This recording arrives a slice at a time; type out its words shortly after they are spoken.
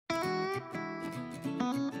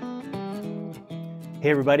Hey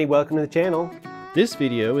everybody, welcome to the channel. This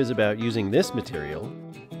video is about using this material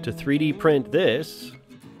to 3D print this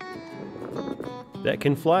that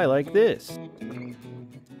can fly like this.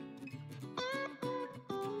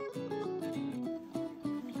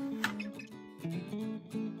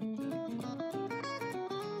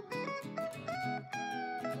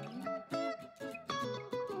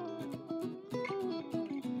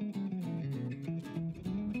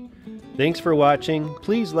 Thanks for watching.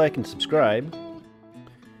 Please like and subscribe.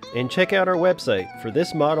 And check out our website for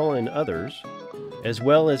this model and others, as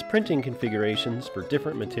well as printing configurations for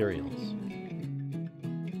different materials.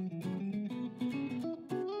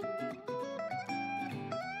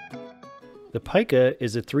 The Pika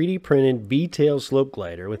is a 3D printed V-tail slope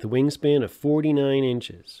glider with a wingspan of 49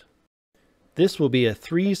 inches. This will be a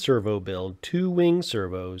 3-servo build, 2 wing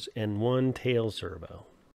servos and 1 tail servo.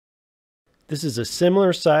 This is a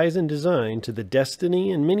similar size and design to the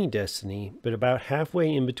Destiny and Mini Destiny, but about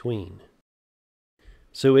halfway in between.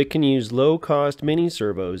 So it can use low-cost mini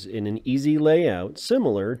servos in an easy layout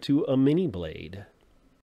similar to a mini blade.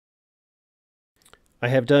 I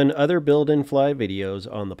have done other build and fly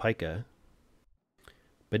videos on the Pika,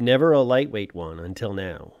 but never a lightweight one until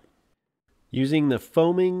now. Using the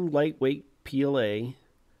foaming lightweight PLA,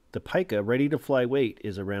 the Pika ready-to-fly weight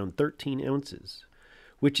is around 13 ounces.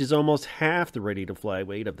 Which is almost half the ready-to-fly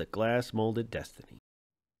weight of the glass-molded Destiny.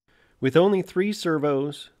 With only 3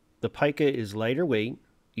 servos, the Pika is lighter weight,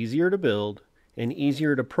 easier to build, and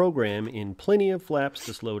easier to program in plenty of flaps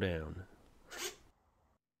to slow down.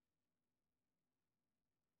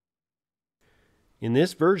 In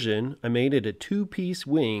this version, I made it a 2-piece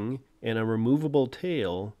wing and a removable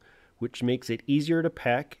tail, which makes it easier to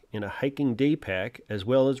pack in a hiking day pack, as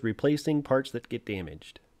well as replacing parts that get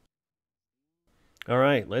damaged.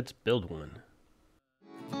 Alright, let's build one.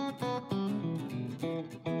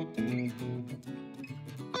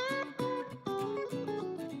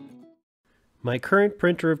 My current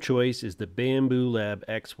printer of choice is the Bambu Lab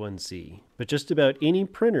X1C, but just about any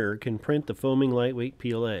printer can print the foaming lightweight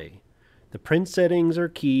PLA. The print settings are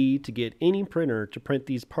key to get any printer to print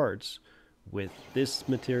these parts with this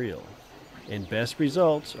material, and best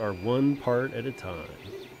results are 1 part at a time.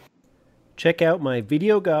 Check out my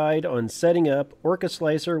video guide on setting up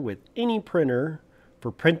PrusaSlicer with any printer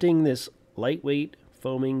for printing this lightweight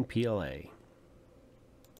foaming PLA.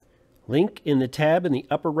 Link in the tab in the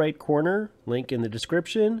upper right corner, link in the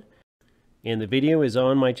description, and the video is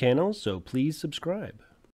on my channel, so please subscribe.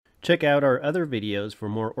 Check out our other videos for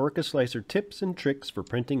more PrusaSlicer tips and tricks for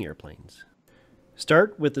printing airplanes.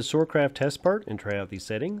 Start with the SoarKraft test part and try out these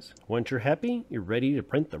settings. Once you're happy, you're ready to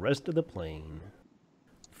print the rest of the plane.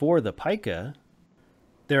 For the Pika,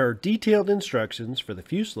 there are detailed instructions for the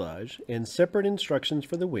fuselage and separate instructions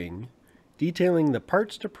for the wing, detailing the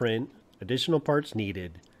parts to print, additional parts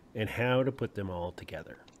needed, and how to put them all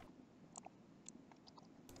together.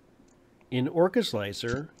 In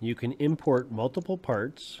PrusaSlicer, you can import multiple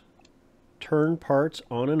parts, turn parts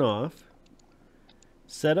on and off,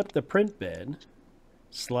 set up the print bed,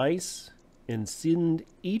 slice, and send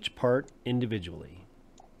each part individually.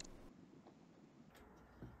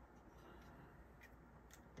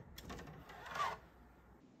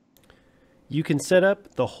 You can set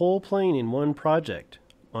up the whole plane in one project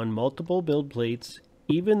on multiple build plates.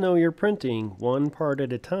 Even though you're printing 1 part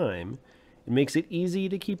at a time, it makes it easy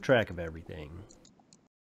to keep track of everything.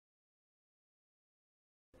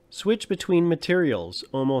 Switch between materials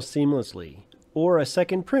almost seamlessly, or a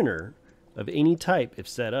second printer of any type if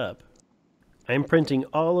set up. I'm printing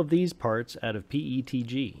all of these parts out of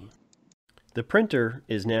PETG. The printer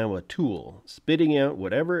is now a tool, spitting out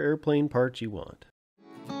whatever airplane parts you want.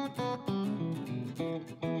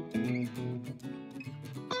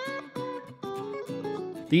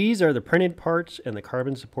 These are the printed parts and the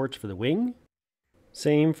carbon supports for the wing.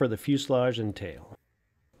 Same for the fuselage and tail.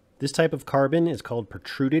 This type of carbon is called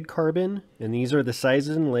pultruded carbon, and these are the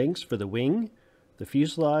sizes and lengths for the wing, the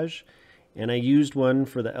fuselage, and I used one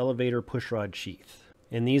for the elevator pushrod sheath.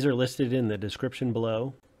 And these are listed in the description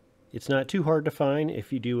below. It's not too hard to find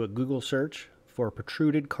if you do a Google search for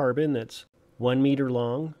pultruded carbon that's 1 meter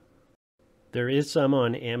long. There is some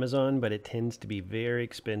on Amazon, but it tends to be very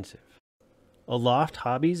expensive. Aloft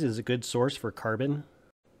Hobbies is a good source for carbon,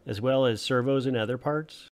 as well as servos and other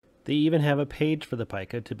parts. They even have a page for the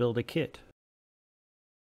Pika to build a kit.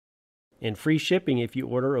 And free shipping if you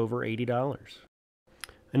order over $80.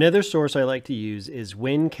 Another source I like to use is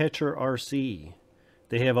Windcatcher RC.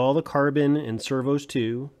 They have all the carbon and servos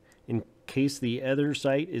too, in case the other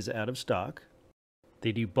site is out of stock.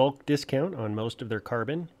 They do bulk discount on most of their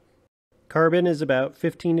carbon. Carbon is about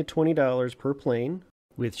 $15 to $20 per plane.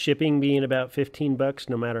 with shipping being about 15 bucks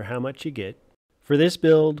no matter how much you get. For this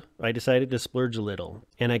build, I decided to splurge a little,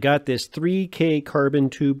 and I got this 3K carbon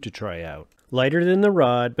tube to try out. Lighter than the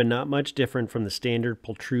rod, but not much different from the standard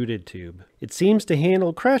pultruded tube. It seems to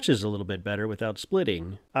handle crashes a little bit better without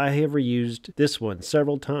splitting. I have reused this one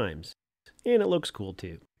several times, and it looks cool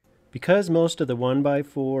too. Because most of the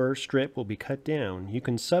 1x4 strip will be cut down, you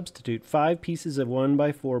can substitute 5 pieces of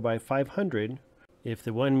 1x4x500 if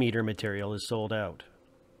the 1 meter material is sold out.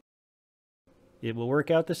 It will work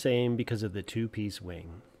out the same because of the 2-piece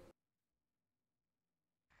wing.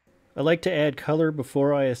 I like to add color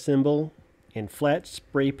before I assemble, and flat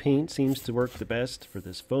spray paint seems to work the best for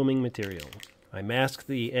this foaming material. I mask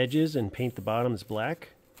the edges and paint the bottoms black,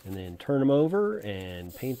 and then turn them over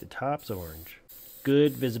and paint the tops orange.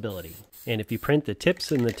 Good visibility. And if you print the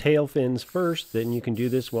tips and the tail fins first, then you can do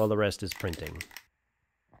this while the rest is printing.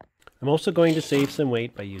 I'm also going to save some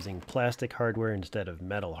weight by using plastic hardware instead of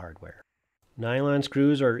metal hardware. Nylon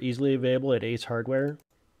screws are easily available at Ace Hardware,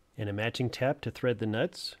 and a matching tap to thread the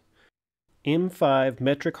nuts. M5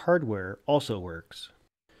 metric hardware also works.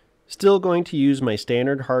 Still going to use my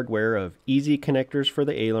standard hardware of easy connectors for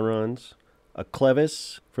the ailerons, a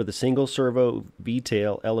clevis for the single servo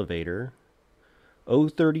V-tail elevator,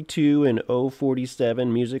 032 and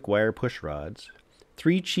 047 music wire push rods,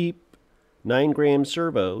 3 cheap 9-gram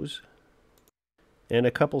servos, and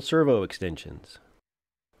a couple servo extensions.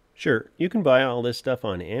 Sure, you can buy all this stuff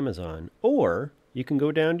on Amazon, or you can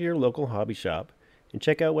go down to your local hobby shop and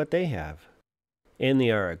check out what they have. And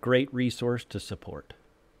they are a great resource to support.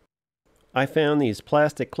 I found these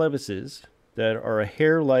plastic clevises that are a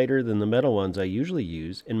hair lighter than the metal ones I usually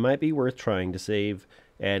use and might be worth trying to save,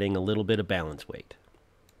 adding a little bit of balance weight.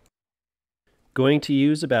 Going to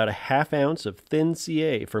use about a ½ ounce of thin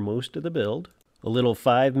CA for most of the build, a little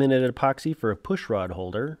 5-minute epoxy for a push rod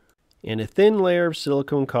holder, and a thin layer of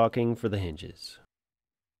silicone caulking for the hinges.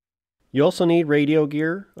 You also need radio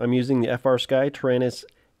gear. I'm using the FrSky Taranis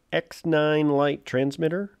X9 Lite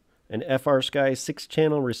transmitter, an FrSky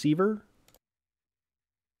 6-channel receiver,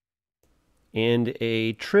 and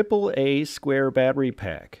a AAA square battery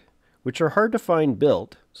pack, which are hard to find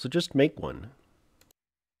built, so just make one.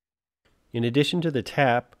 In addition to the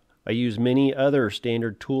tap, I use many other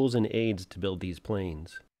standard tools and aids to build these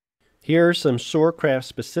planes. Here are some SoarKraft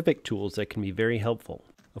specific tools that can be very helpful.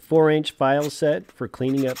 A 4-inch file set for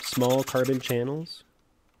cleaning up small carbon channels,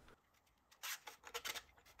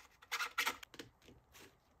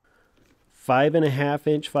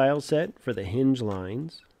 5.5-inch file set for the hinge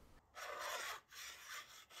lines,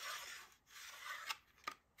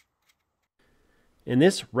 and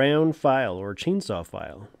this round file or chainsaw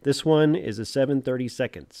file. This one is a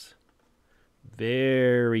 7/32.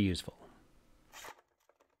 Very useful.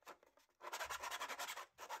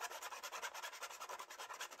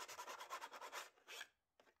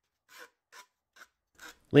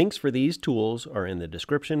 Links for these tools are in the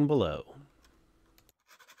description below.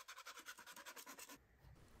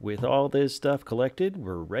 With all this stuff collected,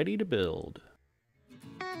 we're ready to build.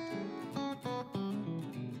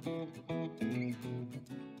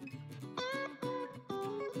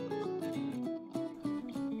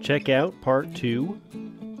 Check out part 2,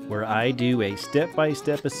 where I do a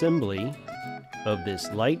step-by-step assembly of this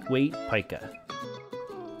lightweight Pika.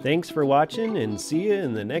 Thanks for watching and see you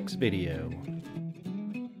in the next video.